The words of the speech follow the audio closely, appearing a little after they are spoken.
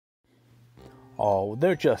Oh,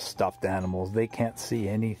 they're just stuffed animals. They can't see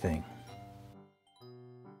anything.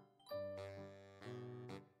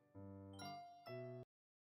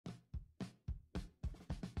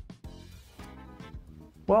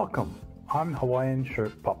 Welcome. I'm Hawaiian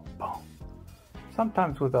Shirt Papa.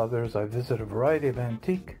 Sometimes with others, I visit a variety of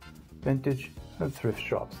antique, vintage, and thrift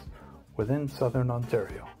shops within southern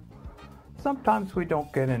Ontario. Sometimes we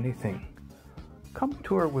don't get anything. Come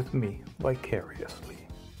tour with me vicariously.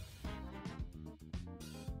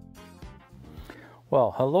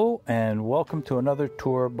 Well, hello and welcome to another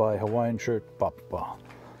tour by Hawaiian Shirt Papa.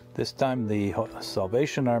 This time the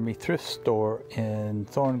Salvation Army thrift store in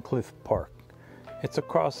Thornecliffe Park. It's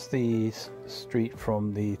across the street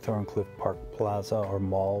from the Thornecliffe Park Plaza or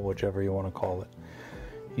Mall, whichever you want to call it.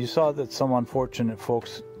 You saw that some unfortunate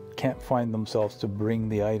folks can't find themselves to bring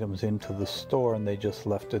the items into the store, and they just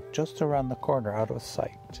left it just around the corner out of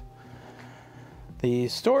sight. The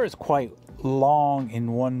store is quite long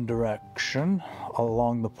in one direction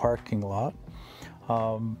along the parking lot.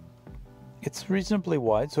 It's reasonably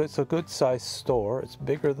wide, so it's a good sized store. It's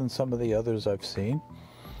bigger than some of the others I've seen.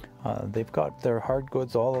 They've got their hard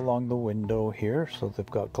goods all along the window here, so they've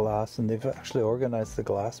got glass, and they've actually organized the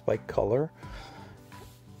glass by color.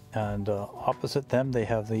 And opposite them they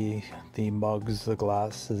have the mugs, the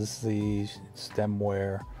glasses, the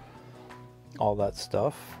stemware, all that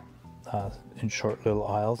stuff in short little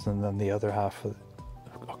aisles, and then the other half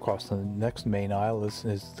across the next main aisle is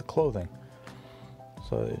the clothing.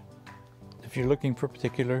 So if you're looking for a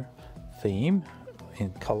particular theme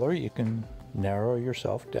in color, you can narrow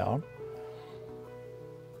yourself down.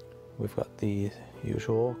 We've got the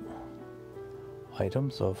usual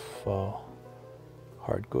items of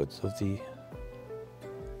hard goods of the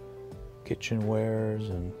kitchenwares,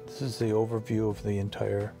 and this is the overview of the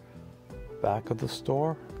entire back of the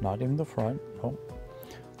store, not even the front. No,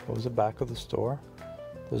 that was the back of the store.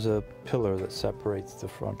 There's a pillar that separates the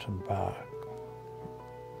front and back.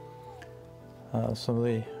 Some of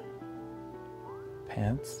the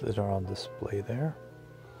pants that are on display there.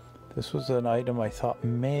 This was an item I thought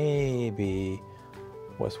maybe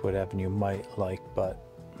Westwood Avenue might like, but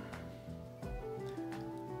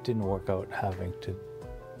didn't work out having to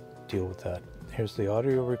deal with that. Here's the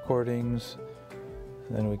audio recordings,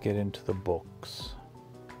 and then we get into the books.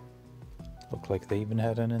 Looked like they even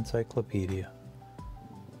had an encyclopedia.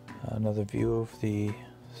 Another view of the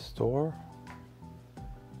store.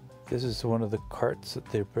 This is one of the carts that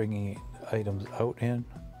they're bringing items out in.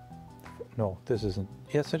 No, this isn't.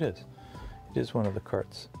 Yes, it is. It is one of the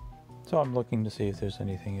carts. So I'm looking to see if there's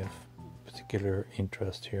anything of particular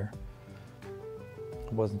interest here.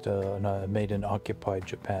 It wasn't made in occupied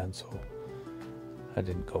Japan, so I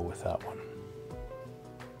didn't go with that one.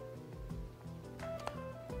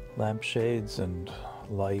 Lampshades and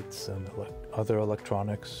lights and other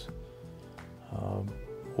electronics,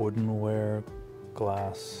 woodenware,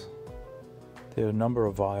 glass. There are a number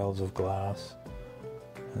of vials of glass,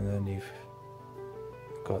 and then you've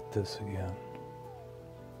got this again.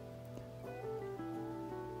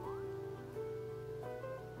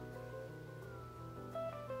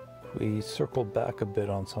 We circled back a bit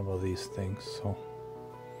on some of these things, so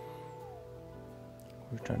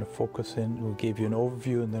we're trying to focus in. We gave you an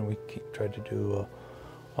overview, and then we tried to do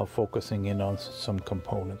a focusing in on some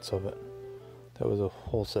components of it. That was a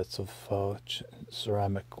whole sets of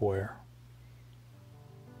ceramic ware.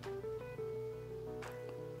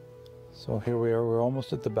 So here we are, we're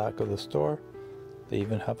almost at the back of the store. They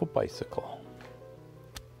even have a bicycle.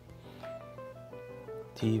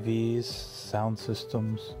 TVs, sound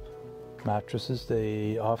systems, mattresses.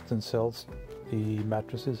 They often sell the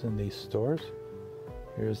mattresses in these stores.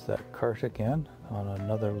 Here's that cart again on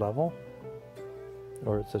another level.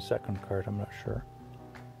 Or it's a second cart, I'm not sure.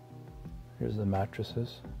 Here's the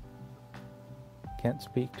mattresses. Can't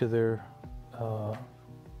speak to their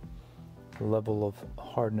level of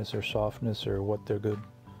hardness or softness or what they're good,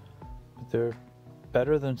 but they're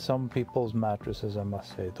better than some people's mattresses, I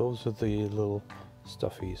must say. Those are the little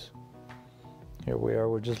stuffies. Here we are,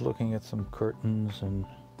 we're just looking at some curtains and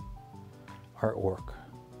artwork.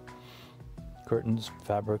 Curtains,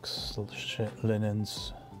 fabrics,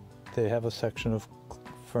 linens. They have a section of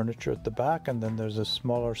furniture at the back, and then there's a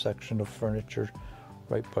smaller section of furniture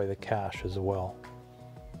right by the cash as well.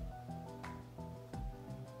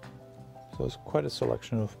 So it's quite a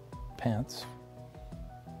selection of pants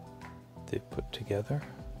they've put together.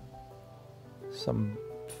 Some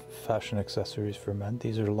fashion accessories for men.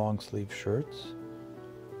 These are long sleeve shirts,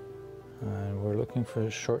 and we're looking for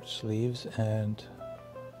short sleeves, and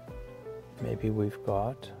maybe we've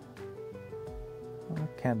got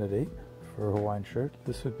a candidate for Hawaiian shirt.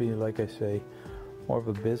 This would be, like I say, more of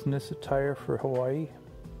a business attire for Hawaii.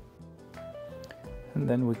 And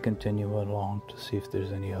then we continue along to see if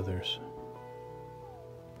there's any others.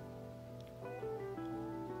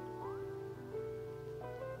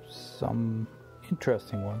 Some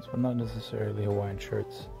interesting ones, but not necessarily Hawaiian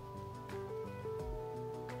shirts.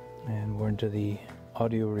 And we're into the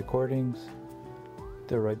audio recordings.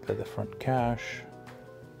 They're right by the front cache,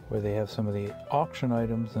 where they have some of the auction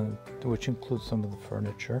items, and which includes some of the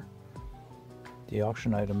furniture. The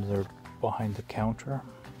auction items are behind the counter.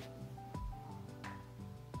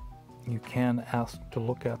 You can ask to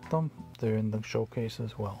look at them. They're in the showcase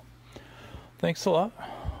as well. Thanks a lot.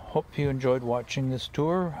 Hope you enjoyed watching this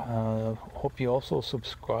tour. Hope you also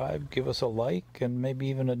subscribe, give us a like, and maybe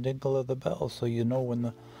even a dingle of the bell so you know when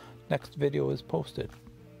the next video is posted.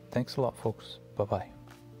 Thanks a lot, folks. Bye-bye.